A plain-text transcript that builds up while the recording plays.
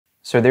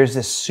So there's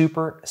this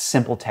super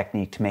simple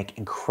technique to make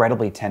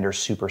incredibly tender,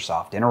 super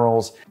soft dinner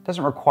rolls. It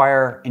doesn't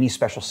require any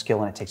special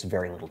skill and it takes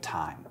very little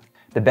time.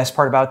 The best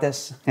part about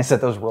this is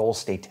that those rolls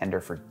stay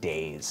tender for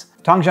days.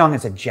 Tangzhong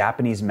is a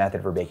Japanese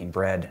method for baking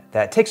bread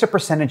that takes a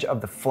percentage of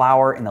the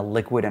flour in the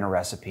liquid in a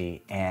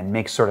recipe and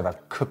makes sort of a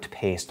cooked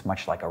paste,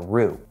 much like a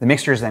roux. The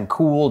mixture is then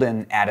cooled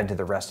and added to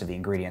the rest of the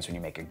ingredients when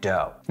you make your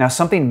dough. Now,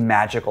 something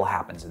magical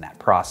happens in that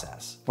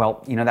process.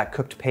 Well, you know that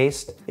cooked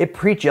paste? It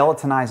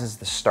pre-gelatinizes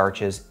the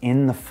starches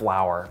in the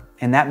flour,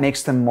 and that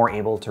makes them more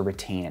able to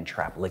retain and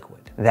trap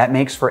liquid. That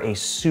makes for a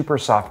super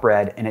soft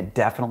bread, and it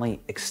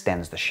definitely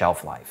extends the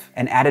shelf life.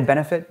 An added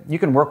benefit, you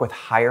can work with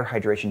higher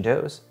hydration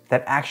doughs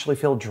that actually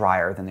feel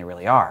drier than they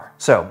really are.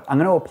 So I'm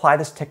gonna apply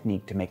this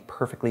technique to make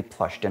perfectly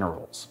plush dinner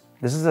rolls.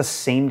 This is a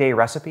same-day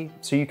recipe,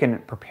 so you can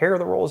prepare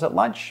the rolls at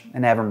lunch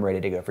and have them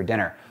ready to go for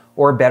dinner.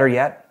 Or better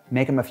yet,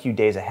 make them a few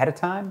days ahead of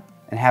time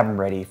and have them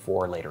ready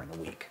for later in the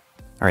week.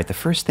 All right, the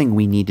first thing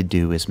we need to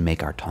do is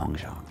make our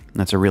Tangzhong.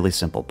 That's a really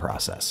simple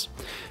process.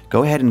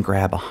 Go ahead and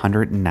grab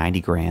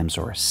 190 grams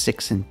or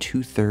 6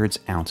 2/3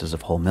 ounces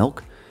of whole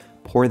milk.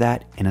 Pour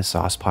that in a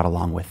sauce pot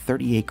along with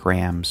 38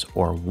 grams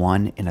or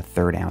 1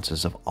 1/3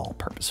 ounces of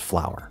all-purpose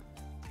flour.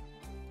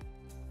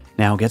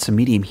 Now get some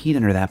medium heat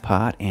under that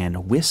pot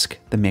and whisk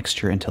the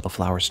mixture until the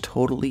flour is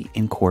totally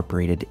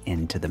incorporated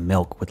into the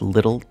milk with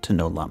little to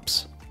no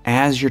lumps.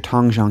 As your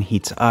Tangzhong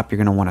heats up, you're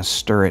going to want to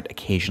stir it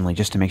occasionally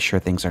just to make sure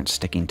things aren't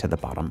sticking to the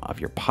bottom of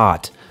your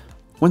pot.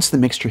 Once the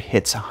mixture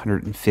hits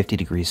 150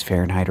 degrees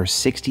Fahrenheit or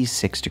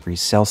 66 degrees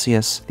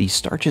Celsius, the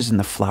starches in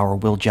the flour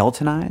will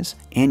gelatinize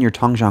and your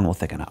Tangzhong will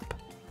thicken up.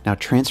 Now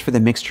transfer the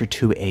mixture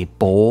to a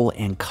bowl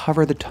and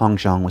cover the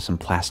Tangzhong with some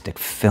plastic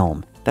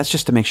film. That's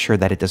just to make sure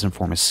that it doesn't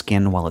form a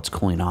skin while it's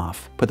cooling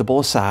off. Put the bowl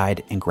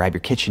aside and grab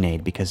your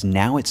KitchenAid because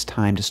now it's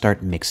time to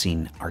start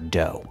mixing our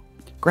dough.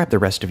 Grab the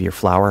rest of your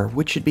flour,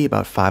 which should be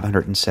about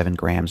 507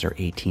 grams or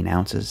 18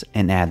 ounces,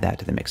 and add that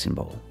to the mixing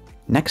bowl.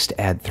 Next,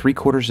 add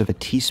 3/4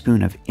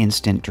 teaspoon of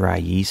instant dry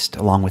yeast,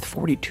 along with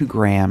 42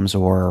 grams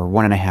or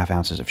 1.5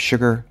 ounces of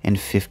sugar, and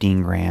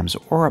 15 grams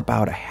or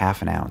about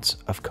 1/2 ounce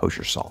of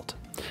kosher salt.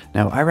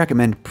 Now, I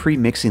recommend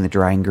pre-mixing the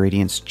dry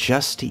ingredients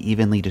just to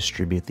evenly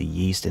distribute the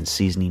yeast and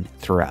seasoning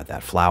throughout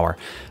that flour.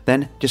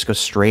 Then just go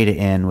straight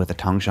in with the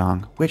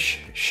Tangzhong, which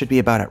should be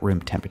about at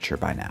room temperature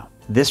by now.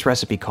 This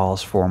recipe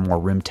calls for more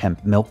room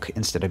temp milk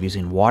instead of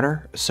using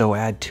water, so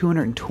add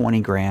 220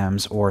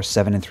 grams or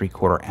 7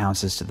 3/4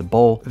 ounces to the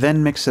bowl,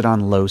 then mix it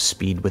on low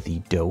speed with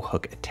the dough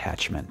hook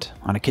attachment.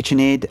 On a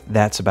KitchenAid,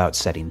 that's about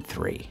setting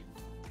 3.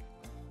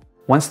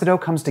 Once the dough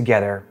comes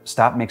together,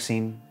 stop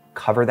mixing,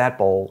 cover that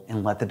bowl,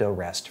 and let the dough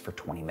rest for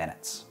 20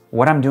 minutes.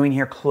 What I'm doing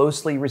here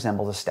closely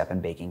resembles a step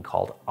in baking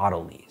called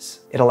autolyse.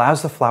 It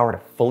allows the flour to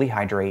fully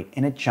hydrate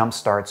and it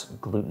jumpstarts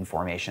gluten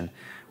formation,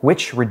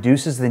 which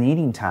reduces the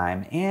kneading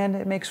time and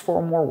it makes for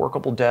a more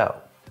workable dough.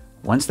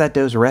 Once that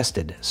dough's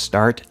rested,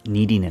 start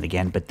kneading it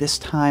again, but this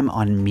time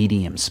on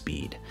medium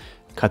speed.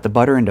 Cut the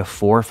butter into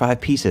 4 or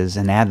 5 pieces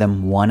and add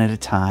them one at a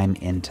time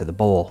into the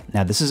bowl.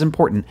 Now this is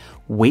important.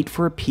 Wait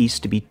for a piece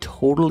to be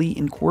totally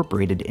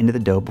incorporated into the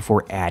dough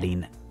before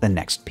adding the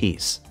next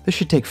piece. This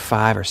should take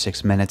 5 or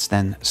 6 minutes,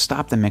 then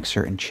stop the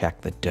mixer and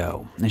check the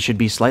dough. It should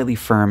be slightly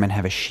firm and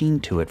have a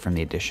sheen to it from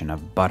the addition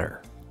of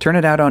butter. Turn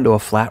it out onto a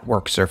flat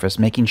work surface,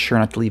 making sure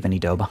not to leave any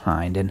dough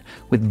behind, and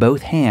with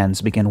both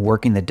hands begin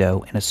working the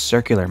dough in a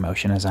circular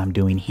motion as I'm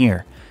doing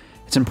here.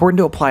 It's important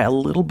to apply a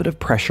little bit of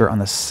pressure on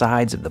the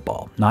sides of the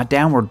ball, not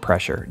downward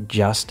pressure,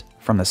 just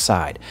from the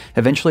side.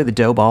 Eventually the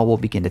dough ball will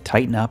begin to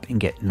tighten up and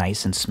get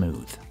nice and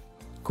smooth.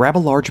 Grab a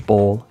large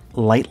bowl,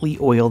 lightly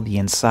oil the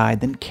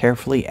inside, then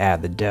carefully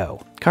add the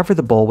dough. Cover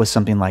the bowl with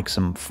something like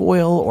some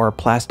foil or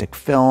plastic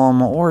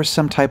film or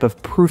some type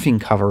of proofing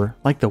cover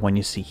like the one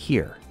you see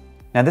here.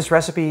 Now this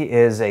recipe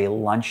is a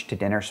lunch to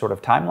dinner sort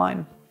of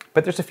timeline,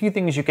 but there's a few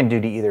things you can do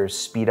to either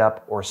speed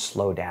up or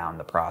slow down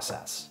the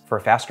process. For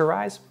a faster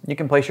rise, you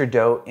can place your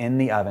dough in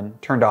the oven,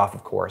 turned off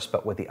of course,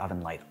 but with the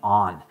oven light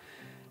on.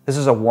 This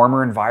is a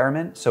warmer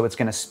environment, so it's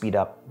gonna speed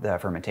up the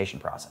fermentation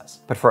process.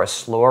 But for a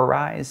slower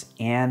rise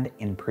and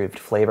improved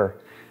flavor,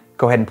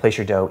 go ahead and place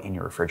your dough in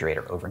your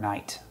refrigerator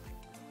overnight.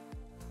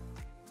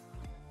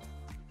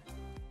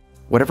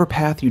 Whatever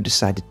path you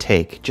decide to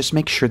take, just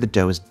make sure the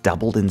dough is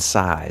doubled in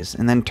size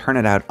and then turn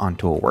it out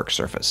onto a work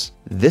surface.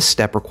 This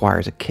step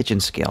requires a kitchen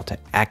scale to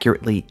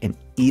accurately and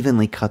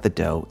evenly cut the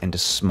dough into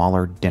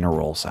smaller dinner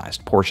roll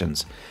sized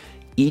portions.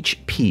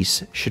 Each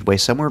piece should weigh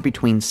somewhere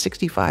between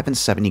 65 and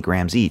 70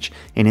 grams each,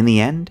 and in the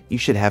end, you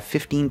should have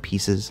 15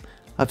 pieces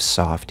of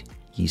soft,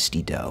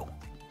 yeasty dough.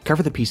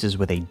 Cover the pieces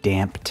with a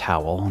damp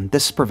towel, and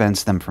this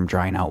prevents them from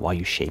drying out while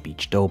you shape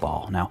each dough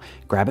ball. Now,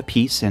 grab a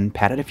piece and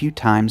pat it a few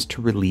times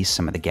to release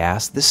some of the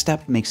gas. This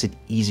step makes it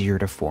easier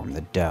to form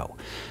the dough.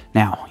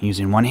 Now,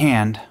 using one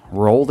hand,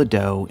 roll the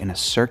dough in a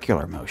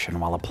circular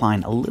motion while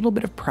applying a little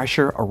bit of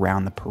pressure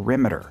around the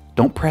perimeter.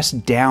 Don't press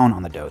down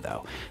on the dough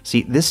though.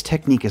 See, this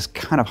technique is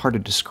kind of hard to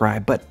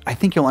describe, but I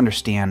think you'll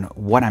understand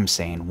what I'm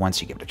saying once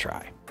you give it a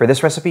try. For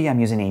this recipe, I'm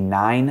using a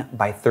 9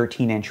 by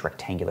 13 inch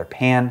rectangular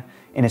pan,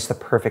 and it's the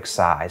perfect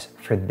size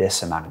for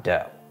this amount of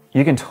dough.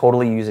 You can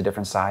totally use a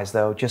different size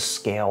though, just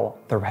scale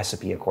the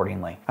recipe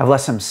accordingly. I've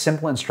left some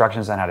simple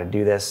instructions on how to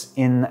do this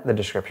in the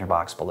description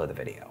box below the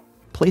video.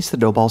 Place the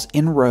dough balls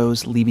in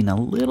rows, leaving a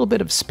little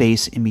bit of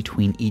space in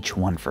between each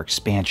one for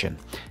expansion.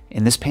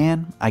 In this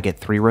pan, I get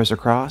 3 rows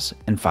across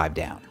and 5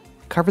 down.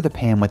 Cover the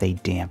pan with a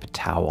damp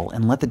towel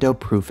and let the dough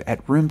proof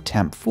at room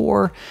temp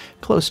for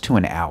close to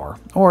an hour,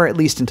 or at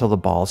least until the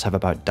balls have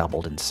about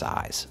doubled in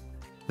size.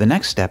 The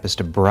next step is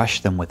to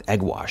brush them with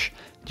egg wash.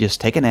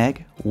 Just take an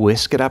egg,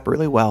 whisk it up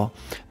really well,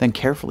 then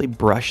carefully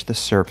brush the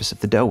surface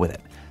of the dough with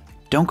it.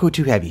 Don't go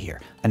too heavy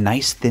here. A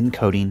nice thin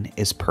coating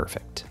is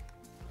perfect.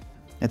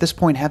 At this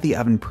point, have the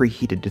oven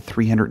preheated to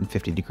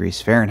 350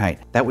 degrees Fahrenheit.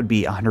 That would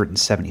be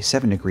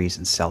 177 degrees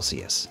in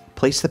Celsius.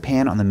 Place the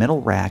pan on the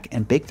middle rack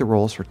and bake the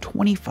rolls for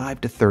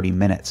 25 to 30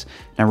 minutes.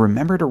 Now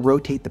remember to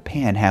rotate the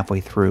pan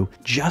halfway through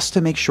just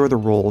to make sure the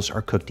rolls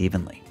are cooked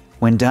evenly.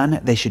 When done,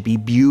 they should be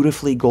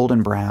beautifully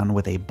golden brown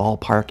with a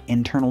ballpark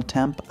internal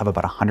temp of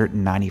about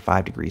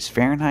 195 degrees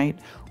Fahrenheit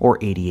or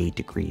 88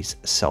 degrees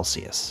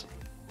Celsius.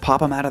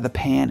 Pop them out of the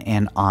pan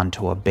and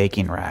onto a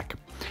baking rack.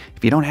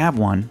 If you don't have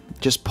one,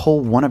 just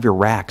pull one of your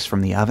racks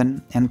from the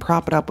oven and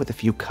prop it up with a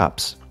few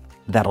cups.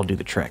 That'll do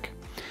the trick.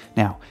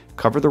 Now,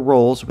 cover the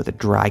rolls with a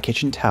dry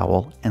kitchen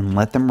towel and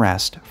let them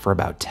rest for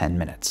about 10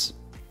 minutes.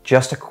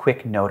 Just a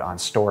quick note on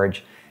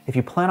storage. If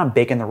you plan on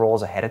baking the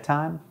rolls ahead of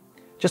time,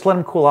 just let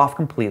them cool off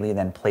completely,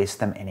 then place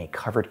them in a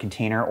covered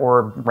container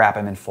or wrap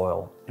them in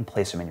foil and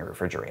place them in your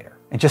refrigerator.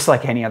 And just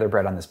like any other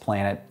bread on this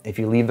planet, if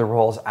you leave the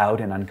rolls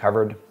out and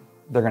uncovered,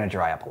 they're gonna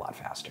dry up a lot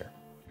faster.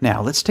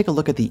 Now let's take a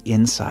look at the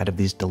inside of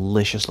these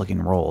delicious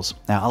looking rolls.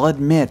 Now I'll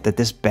admit that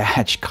this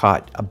batch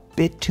caught a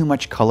bit too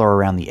much color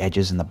around the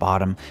edges and the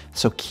bottom,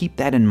 so keep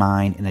that in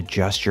mind and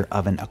adjust your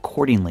oven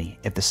accordingly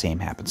if the same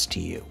happens to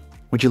you.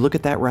 Would you look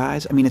at that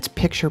rise? I mean, it's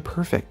picture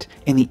perfect.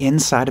 And the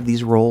inside of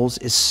these rolls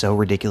is so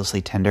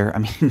ridiculously tender. I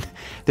mean,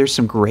 there's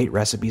some great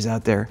recipes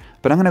out there,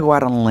 but I'm gonna go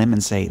out on a limb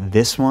and say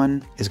this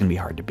one is gonna be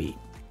hard to beat.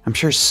 I'm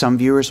sure some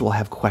viewers will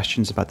have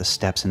questions about the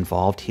steps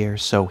involved here,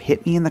 so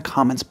hit me in the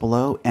comments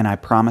below and I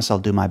promise I'll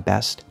do my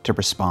best to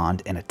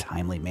respond in a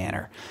timely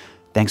manner.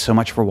 Thanks so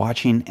much for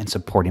watching and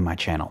supporting my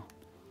channel.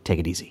 Take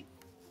it easy.